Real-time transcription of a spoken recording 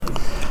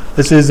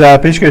This is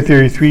Patient Care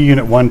Theory 3,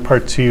 Unit 1,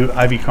 Part 2,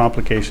 IV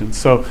complications.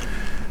 So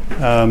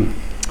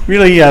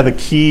really the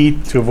key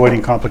to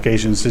avoiding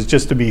complications is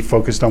just to be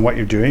focused on what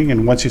you're doing.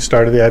 And once you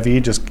started the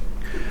IV, just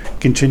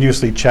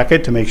continuously check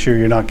it to make sure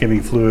you're not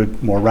giving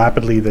fluid more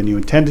rapidly than you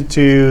intended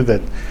to,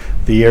 that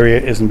the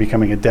area isn't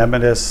becoming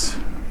edematous,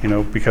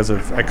 because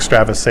of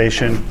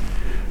extravasation,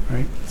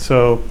 right?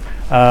 So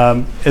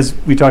as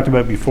we talked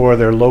about before,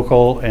 there are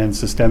local and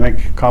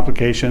systemic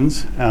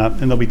complications, and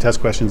there'll be test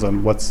questions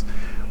on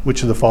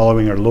which of the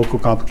following are local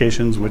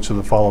complications, which of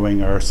the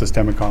following are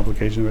systemic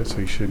complications, right? So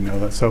you should know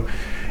that. So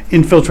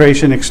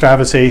infiltration,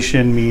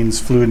 extravasation means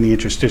fluid in the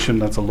interstitium.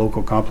 That's a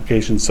local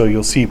complication. So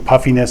you'll see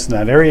puffiness in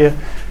that area,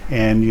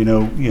 and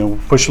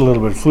push a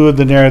little bit of fluid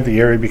in there,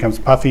 the area becomes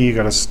puffy. You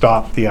got to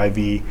stop the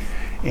IV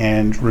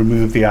and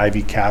remove the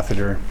IV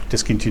catheter,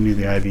 discontinue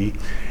the IV.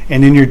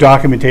 And in your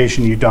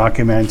documentation, you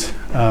document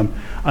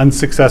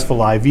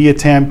unsuccessful IV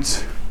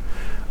attempt.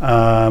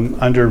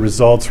 Under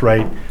results,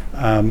 write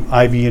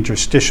IV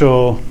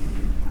interstitial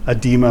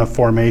edema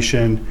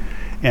formation,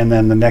 and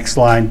then the next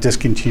line,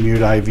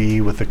 discontinued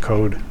IV with the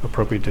code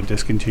appropriate to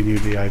discontinue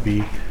the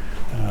IV.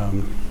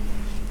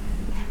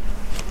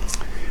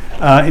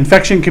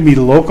 Infection can be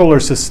local or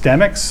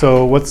systemic.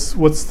 So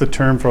what's the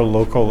term for a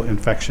local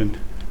infection?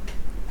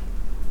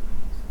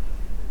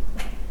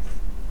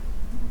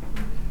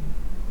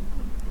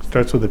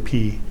 Starts with a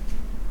P.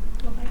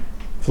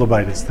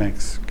 Phlebitis,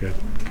 thanks. Good.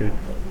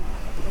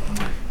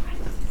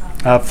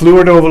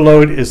 Fluid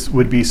overload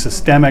would be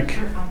systemic.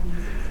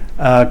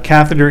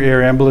 Catheter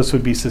air embolus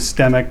would be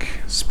systemic.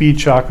 Speed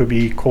shock would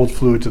be cold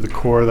fluid to the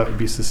core. That would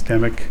be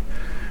systemic.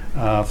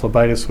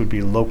 Phlebitis would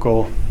be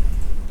local.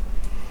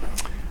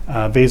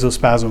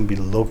 Vasospasm would be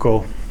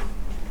local.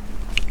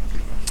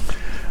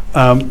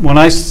 When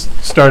I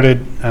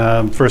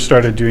first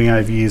started doing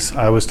IVs,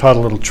 I was taught a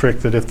little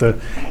trick that if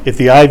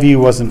the IV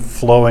wasn't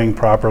flowing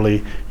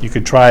properly, you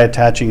could try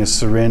attaching a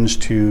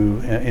syringe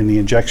in the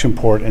injection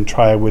port and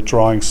try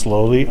withdrawing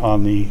slowly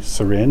on the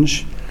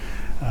syringe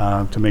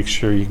to make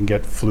sure you can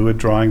get fluid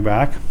drawing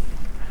back.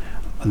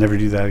 I'll never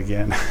do that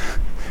again.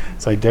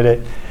 So I did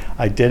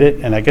it,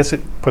 and I guess it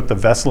put the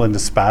vessel into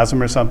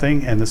spasm or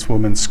something, and this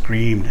woman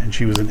screamed, and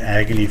she was in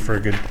agony for a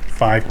good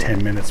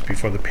 5-10 minutes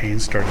before the pain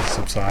started to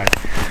subside.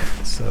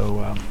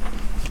 So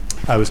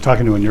I was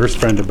talking to a nurse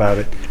friend about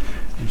it,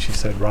 and she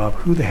said, "Rob,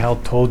 who the hell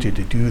told you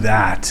to do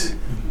that?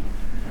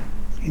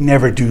 You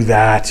never do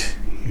that,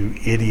 you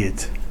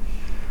idiot."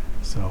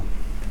 So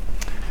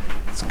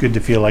it's good to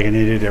feel like an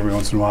idiot every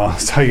once in a while.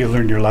 That's how you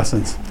learn your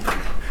lessons.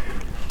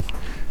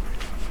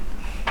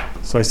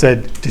 So I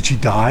said, "Did she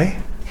die?"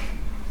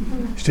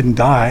 She didn't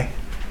die.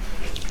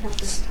 Not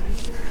this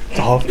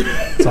time.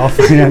 It's all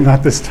fine.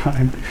 Not this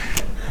time.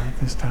 Not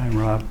this time,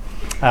 Rob.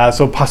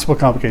 So possible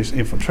complications: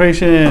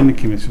 infiltration,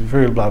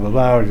 chemistry, blah blah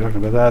blah. We're talking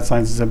about that.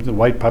 Signs and symptoms: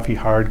 white, puffy,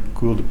 hard,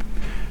 cool to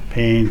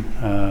pain,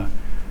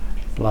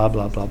 blah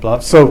blah blah blah.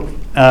 So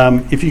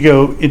if you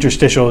go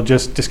interstitial,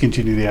 just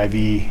discontinue the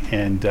IV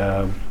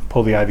and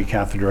pull the IV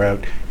catheter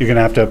out. You're going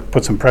to have to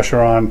put some pressure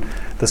on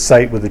the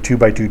site with a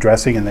 2x2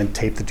 dressing and then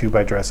tape the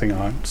 2x dressing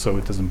on so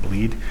it doesn't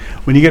bleed.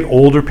 When you get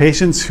older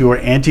patients who are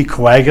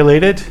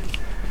anticoagulated,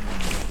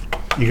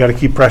 you got to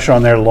keep pressure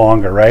on there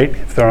longer, right?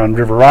 If they're on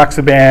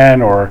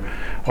rivaroxaban or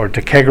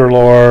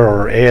ticagrelor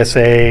or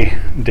ASA,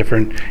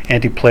 different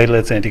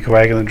antiplatelets,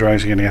 anticoagulant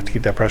drugs, you're going to have to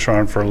keep that pressure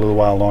on for a little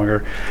while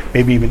longer.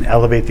 Maybe even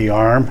elevate the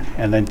arm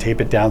and then tape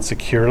it down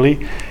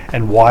securely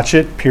and watch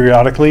it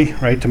periodically,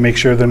 right, to make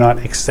sure they're not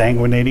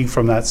exsanguinating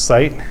from that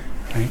site,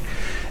 right?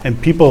 And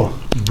people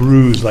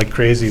bruise like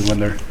crazy when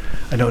they're,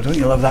 I know, don't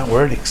you love that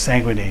word?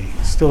 Exsanguinating.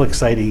 It's still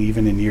exciting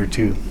even in year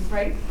 2.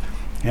 Right.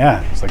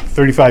 Yeah, it's like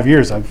 35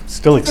 years, it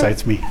still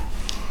excites me.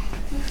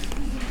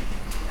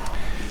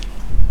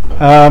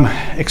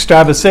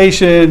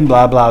 Extravasation,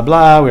 blah, blah,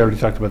 blah. We already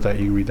talked about that.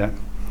 You can read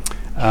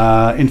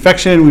that.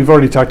 Infection, we've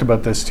already talked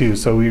about this too,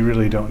 so we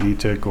really don't need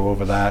to go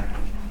over that.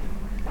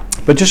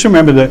 But just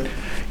remember that,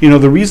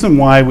 the reason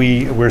why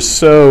we're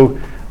so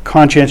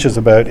conscientious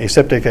about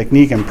aseptic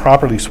technique and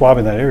properly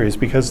swabbing that area is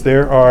because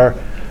there are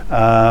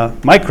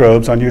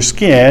microbes on your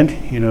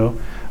skin,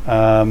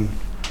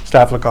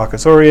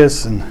 Staphylococcus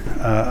aureus and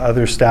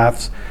other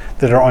staph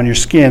that are on your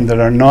skin that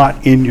are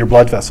not in your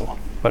blood vessel.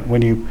 But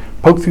when you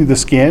poke through the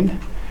skin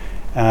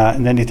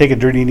and then you take a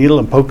dirty needle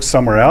and poke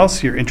somewhere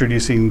else, you're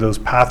introducing those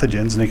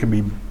pathogens, and there can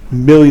be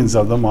millions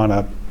of them on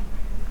a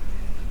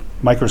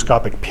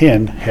microscopic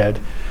pin head.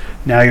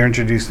 Now you're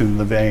introducing them in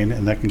the vein,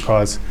 and that can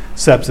cause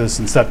sepsis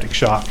and septic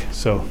shock.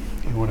 So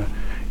you want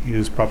to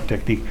use proper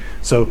technique.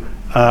 So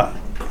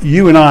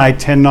you and I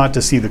tend not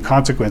to see the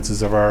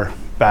consequences of our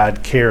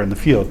bad care in the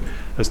field.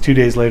 As 2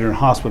 days later in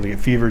hospital, they get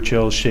fever,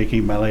 chills,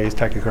 shaking, malaise,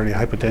 tachycardia,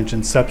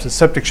 hypotension, sepsis,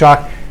 septic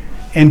shock,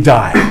 and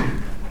die.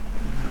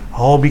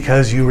 All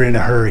because you were in a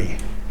hurry.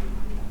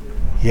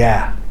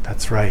 Yeah,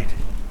 that's right.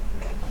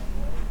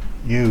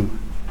 You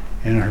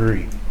in a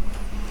hurry.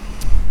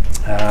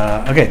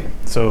 Okay,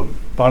 so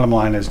bottom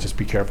line is just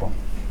be careful.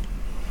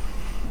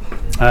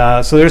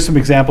 So there's some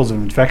examples of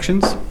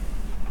infections.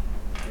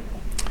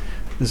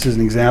 This is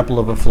an example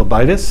of a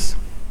phlebitis.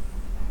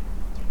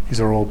 These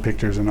are old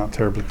pictures and not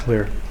terribly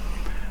clear.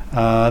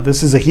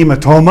 This is a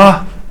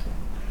hematoma,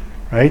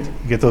 right?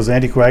 You get those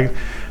anticoagulants.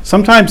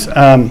 Sometimes,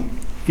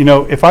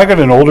 if I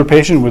got an older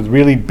patient with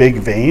really big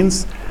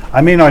veins,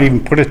 I may not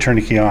even put a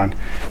tourniquet on,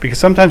 because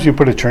sometimes you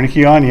put a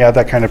tourniquet on, you have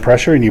that kind of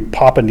pressure, and you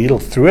pop a needle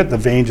through it, the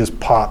vein just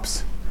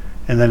pops,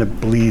 and then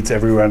it bleeds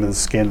everywhere under the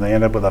skin. They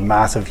end up with a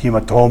massive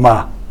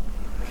hematoma.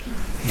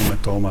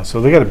 So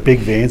they got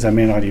big veins, I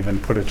may not even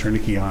put a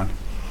tourniquet on.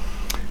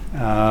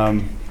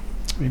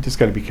 You just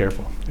got to be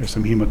careful. There's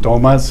some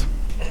hematomas.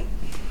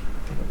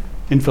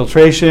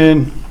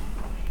 Infiltration.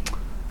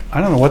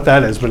 I don't know what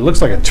that is, but it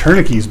looks like a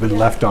tourniquet's been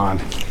left on.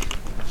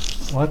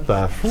 What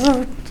the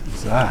frick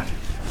is that?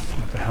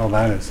 What the hell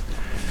that is?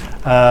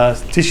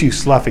 Tissue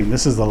sloughing.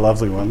 This is the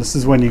lovely one. This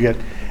is when you get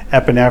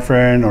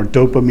epinephrine or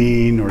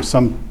dopamine or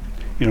some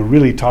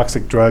really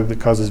toxic drug that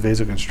causes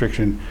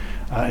vasoconstriction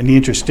in the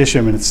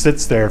interstitium, and it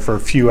sits there for a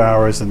few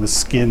hours and the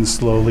skin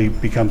slowly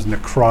becomes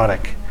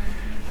necrotic,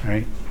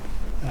 right?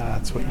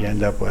 That's what you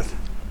end up with.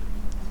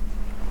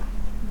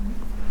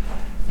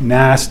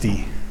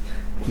 Nasty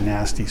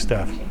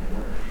stuff.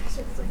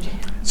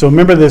 So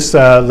remember this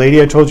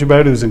lady I told you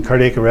about who was in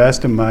cardiac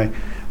arrest, and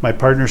my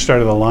partner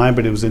started a line,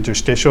 but it was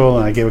interstitial,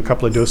 and I gave a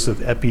couple of doses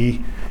of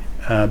epi,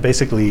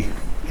 basically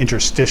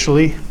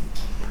interstitially.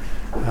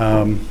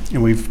 And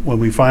when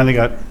we finally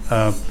got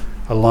a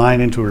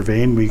line into her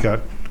vein, we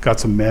got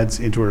some meds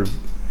into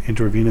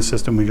her venous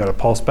system. We got a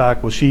pulse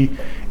back. Well, she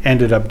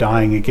ended up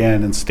dying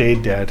again and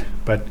stayed dead.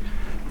 But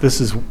this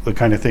is the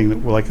kind of thing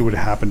that likely would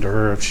have happened to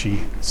her if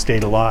she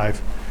stayed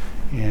alive.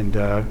 And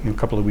a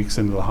couple of weeks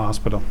into the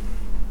hospital.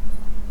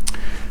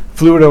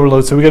 Fluid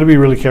overload. So we got to be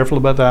really careful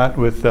about that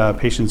with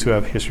patients who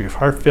have a history of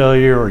heart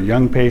failure, or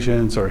young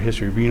patients, or a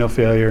history of renal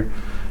failure.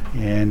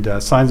 And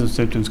signs and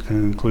symptoms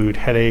can include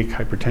headache,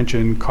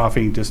 hypertension,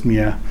 coughing,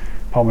 dyspnea,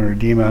 pulmonary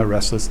edema,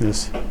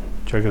 restlessness,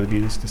 jugular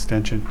venous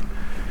distension.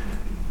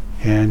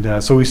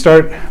 And so we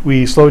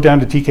slow it down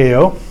to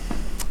TKO.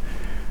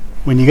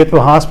 When you get to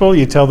the hospital,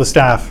 you tell the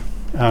staff,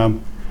 I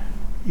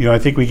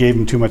think we gave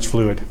him too much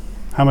fluid.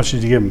 How much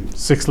did you give him?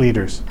 6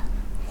 liters.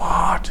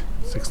 What?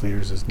 6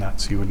 liters is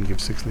nuts. You wouldn't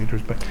give 6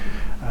 liters, but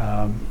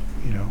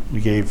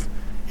we gave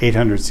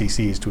 800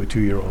 cc's to a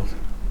 2-year-old.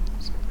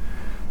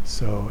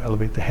 So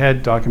elevate the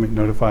head, document,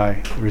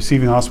 notify the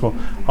receiving hospital.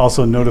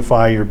 Also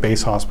notify your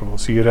base hospital.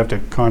 So you'd have to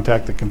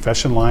contact the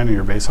confession line in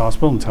your base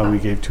hospital and tell them you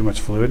gave too much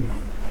fluid.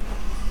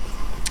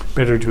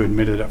 Better to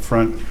admit it up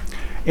front.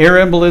 Air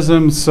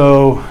embolism,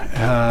 so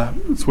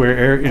it's where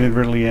air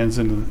inadvertently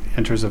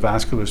enters a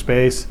vascular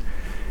space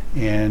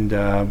and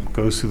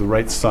goes through the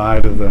right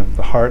side of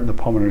the heart and the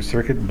pulmonary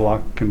circuit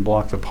and can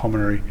block the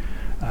pulmonary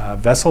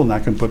vessel, and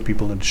that can put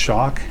people in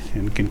shock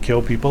and can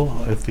kill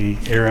people if the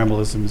air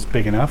embolism is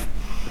big enough.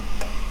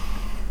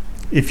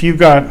 If you've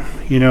got,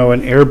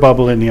 an air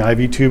bubble in the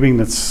IV tubing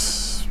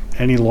that's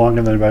any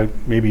longer than about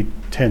maybe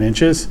 10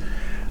 inches,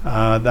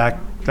 that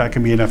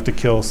can be enough to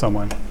kill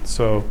someone.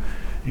 So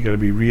you got to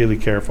be really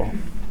careful.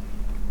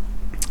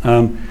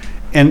 And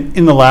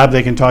in the lab,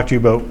 they can talk to you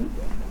about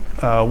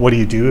what do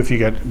you do if you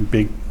got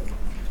a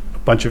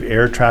bunch of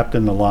air trapped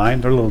in the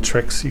line. There are little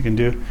tricks you can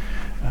do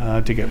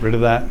to get rid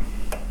of that.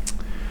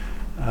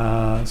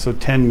 So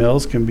 10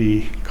 mils can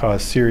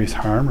cause serious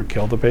harm or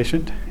kill the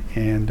patient.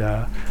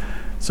 And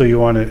so you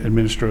want to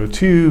administer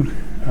O2,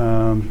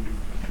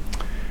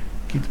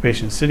 keep the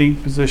patient in sitting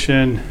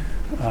position.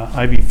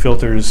 IV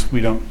filters, we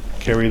don't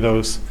carry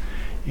those.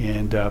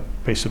 And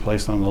patient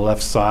placed on the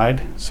left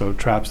side, so it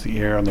traps the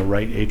air on the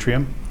right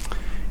atrium,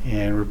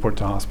 and report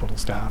to hospital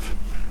staff.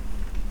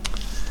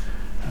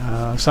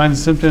 Signs and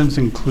symptoms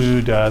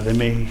include they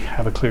may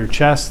have a clear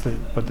chest,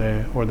 or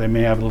they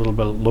may have a little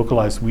bit of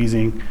localized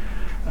wheezing.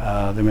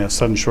 They may have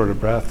sudden short of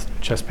breath,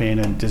 chest pain,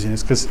 and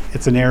dizziness, because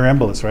it's an air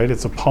embolus, right?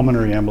 It's a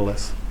pulmonary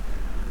embolus.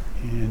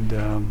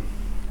 And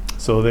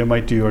so they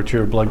might do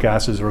arterial blood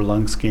gases or a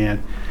lung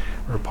scan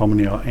or a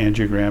pulmonary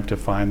angiogram to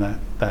find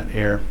that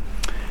air.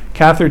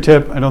 Catheter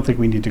tip, I don't think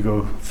we need to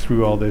go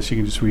through all this. You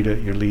can just read it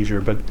at your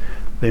leisure, but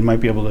they might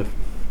be able to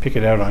pick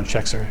it out on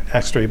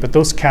X-ray. But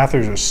those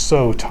catheters are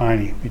so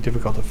tiny, it'd be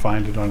difficult to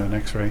find it on an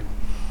X-ray.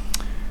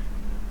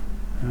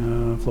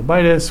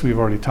 Phlebitis, we've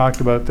already talked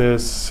about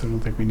this. I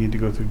don't think we need to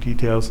go through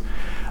details.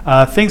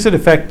 Things that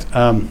affect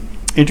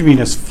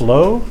intravenous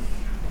flow.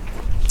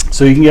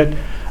 So you can get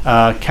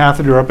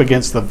catheter up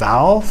against the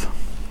valve.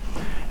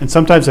 And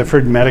sometimes I've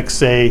heard medics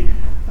say,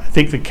 I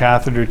think the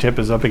catheter tip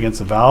is up against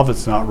the valve,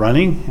 it's not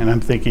running. And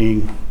I'm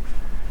thinking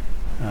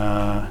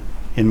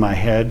in my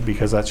head,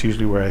 because that's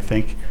usually where I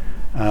think.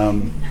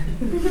 Isn't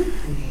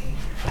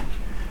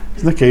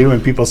it okay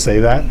when people say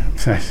that?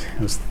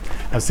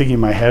 I was thinking in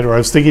my head, or I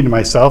was thinking to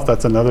myself,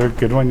 that's another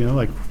good one,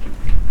 like,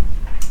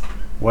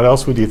 what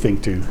else would you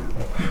think too?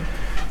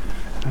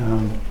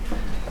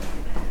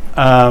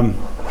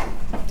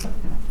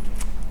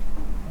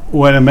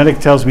 When a medic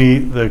tells me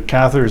the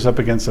catheter is up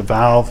against the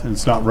valve and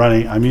it's not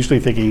running, I'm usually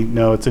thinking,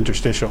 no, it's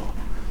interstitial.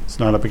 It's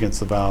not up against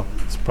the valve.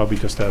 It's probably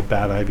just a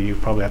bad IV. You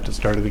probably have to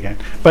start it again.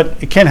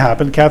 But it can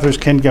happen. Catheters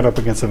can get up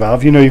against the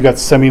valve. You know, you've got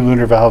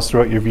semilunar valves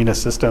throughout your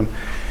venous system,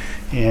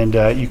 and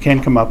you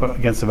can come up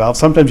against the valve.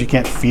 Sometimes you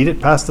can't feed it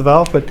past the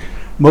valve, but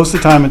most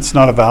of the time it's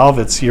not a valve.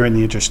 You're in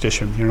the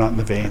interstitium. You're not in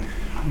the vein.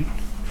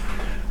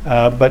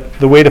 But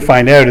the way to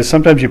find out is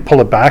sometimes you pull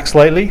it back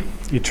slightly.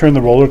 You turn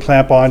the roller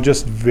clamp on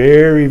just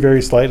very,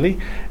 very slightly,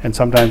 and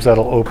sometimes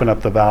that'll open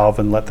up the valve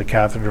and let the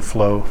catheter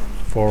flow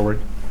forward.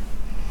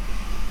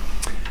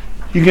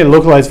 You can get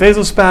localized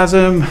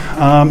vasospasm,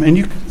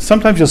 and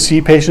sometimes you'll see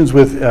patients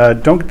with,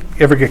 don't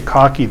ever get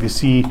cocky if you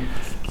see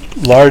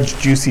large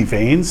juicy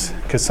veins,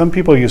 because some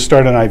people, you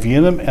start an IV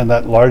in them and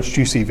that large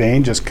juicy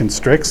vein just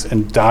constricts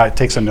and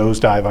takes a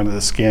nosedive under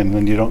the skin,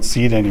 and you don't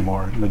see it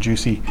anymore, and the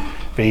juicy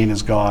vein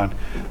is gone.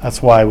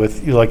 That's why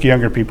with like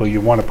younger people, you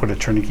want to put a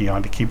tourniquet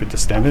on to keep it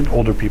distended.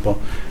 Older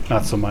people,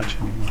 not so much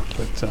anymore.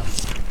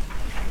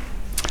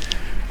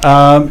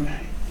 But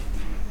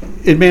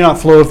it may not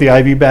flow if the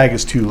IV bag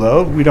is too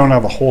low. We don't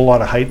have a whole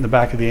lot of height in the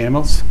back of the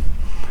ambulance.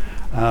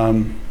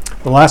 The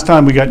last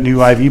time we got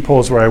new IV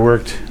poles where I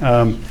worked,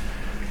 the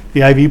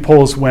IV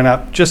poles went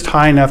up just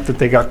high enough that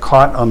they got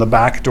caught on the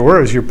back door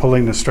as you're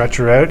pulling the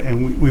stretcher out,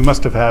 and we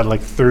must have had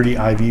like 30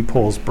 IV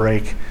poles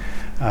break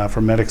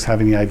for medics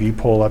having the IV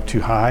pole up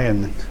too high,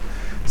 and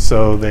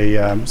so they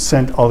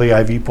sent all the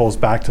IV poles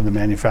back to the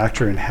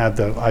manufacturer and had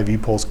the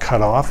IV poles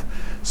cut off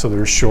so they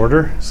were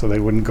shorter, so they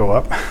wouldn't go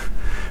up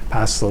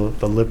past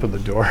the lip of the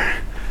door.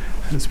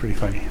 It's pretty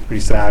funny,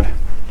 pretty sad.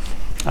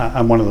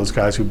 I'm one of those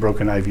guys who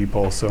broke an IV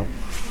pole. So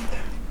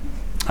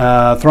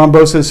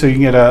thrombosis, so you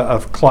can get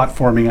a clot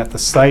forming at the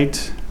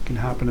site, can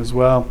happen as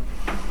well.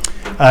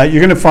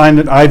 You're going to find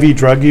that IV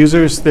drug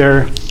users,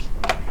 their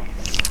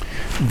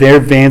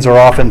veins are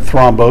often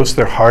thrombosed,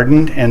 they're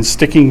hardened, and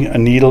sticking a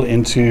needle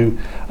into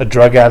a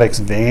drug addict's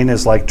vein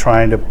is like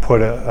trying to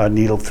put a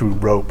needle through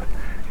rope.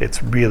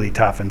 It's really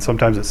tough, and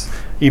sometimes it's,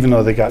 even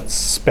though they got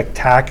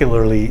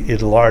spectacularly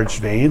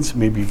enlarged veins, it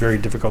may be very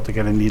difficult to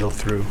get a needle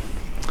through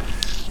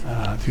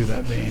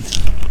that vein.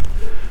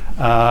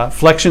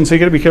 Flexion, so you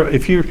got to be careful.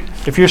 If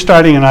you're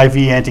starting an IV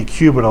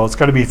anticubital, it's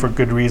got to be for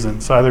good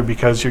reasons, either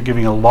because you're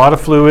giving a lot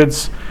of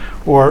fluids,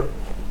 or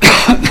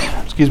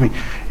excuse me,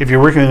 if you're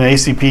working in an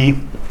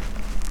ACP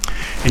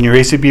and your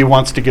ACP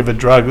wants to give a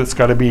drug that's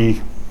got to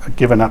be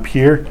given up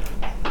here,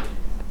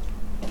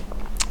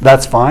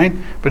 that's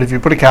fine. But if you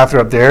put a catheter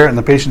up there and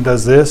the patient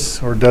does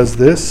this or does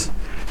this,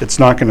 it's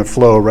not going to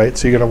flow, right?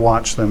 So you got to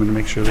watch them and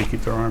make sure they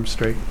keep their arms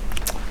straight.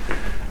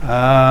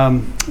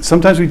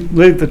 Sometimes we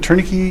leave the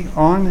tourniquet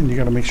on, and you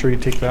got to make sure you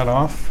take that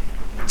off.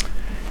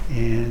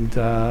 And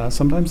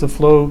sometimes the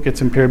flow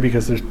gets impaired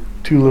because there's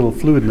too little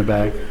fluid in the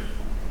bag.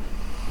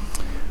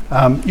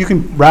 You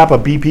can wrap a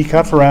BP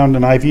cuff around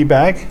an IV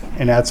bag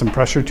and add some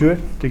pressure to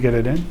it to get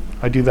it in.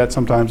 I do that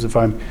sometimes if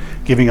I'm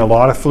giving a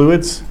lot of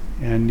fluids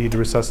and need to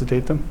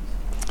resuscitate them.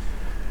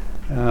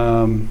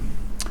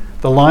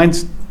 The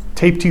line's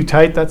taped too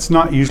tight. That's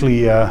not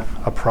usually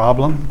a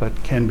problem,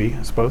 but can be,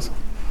 I suppose.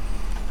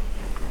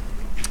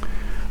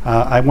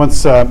 I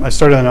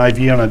started an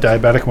IV on a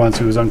diabetic once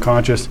who was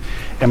unconscious,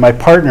 and my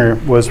partner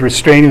was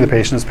restraining the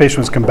patient. This patient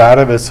was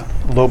combative, as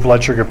low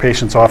blood sugar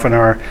patients often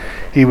are.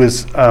 He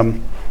was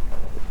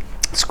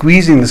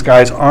squeezing this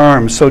guy's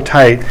arm so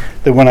tight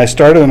that when I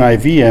started an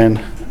IV in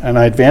and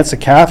I advanced the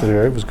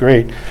catheter, it was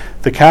great,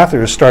 the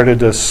catheter started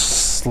to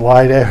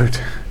slide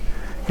out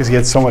because he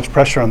had so much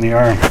pressure on the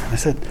arm. I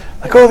said,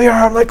 let go of the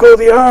arm, let go of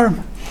the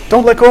arm.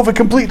 Don't let go of it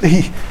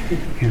completely.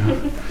 You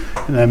know.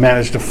 And I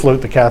managed to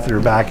float the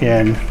catheter back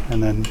in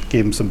and then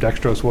gave him some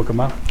dextrose, woke him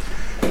up.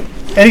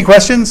 Any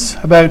questions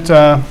about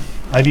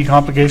IV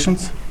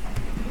complications?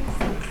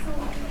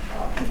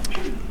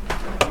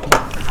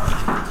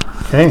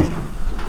 Okay.